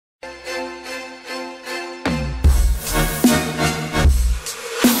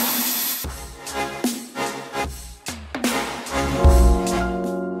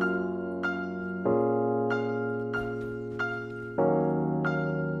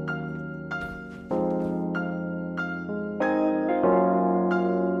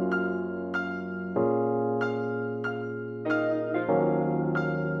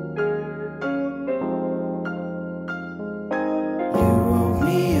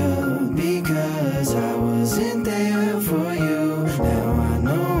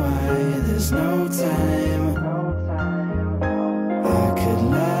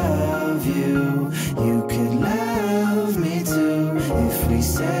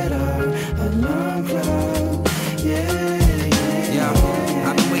set our alarm clock. Yeah,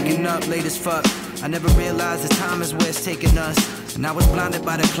 I've been waking up late as fuck. I never realized the time is where it's taking us. And I was blinded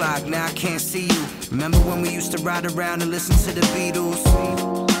by the clock, now I can't see you. Remember when we used to ride around and listen to the Beatles?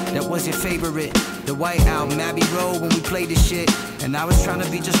 That was your favorite, the White Album, Abbey Road when we played this shit. And I was trying to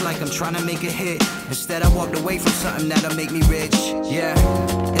be just like I'm trying to make a hit. Instead I walked away from something that'll make me rich. Yeah,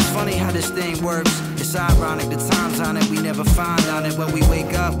 it's funny how this thing works. It's ironic, the time's on it, we never find on it. When we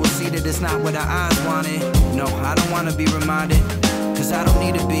wake up, we'll see that it's not what our eyes wanted. No, I don't wanna be reminded, cause I don't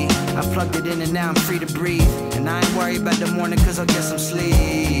need to be. I plugged it in and now I'm free to breathe. And I ain't worried about the morning cause I'll get some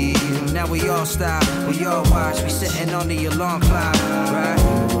sleep. Now we all stop, we all watch, we sitting on the alarm clock, right?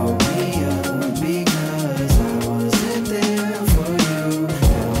 You woke me up because I wasn't there for you.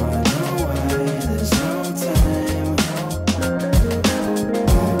 Now I know why there's no time. I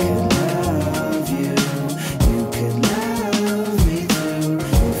could love you, you could love me too,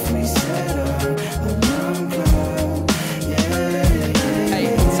 if we set our alarm clock. Hey,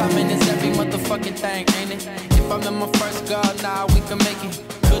 timing is every motherfucking thing, ain't it? If I'm in my first girl, nah, we can make it.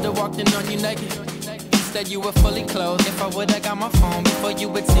 Could've walked in on you naked. Instead you were fully clothed. If I would've got my phone before you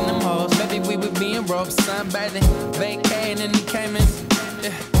would seen them hoes, maybe we would be in ropes, sunbathing, vacating in the Caymans.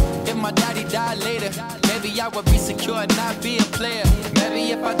 Yeah. If my daddy died later, maybe I would be secure and not be a player.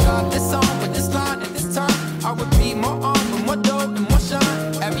 Maybe if I dropped this song with this line at this time,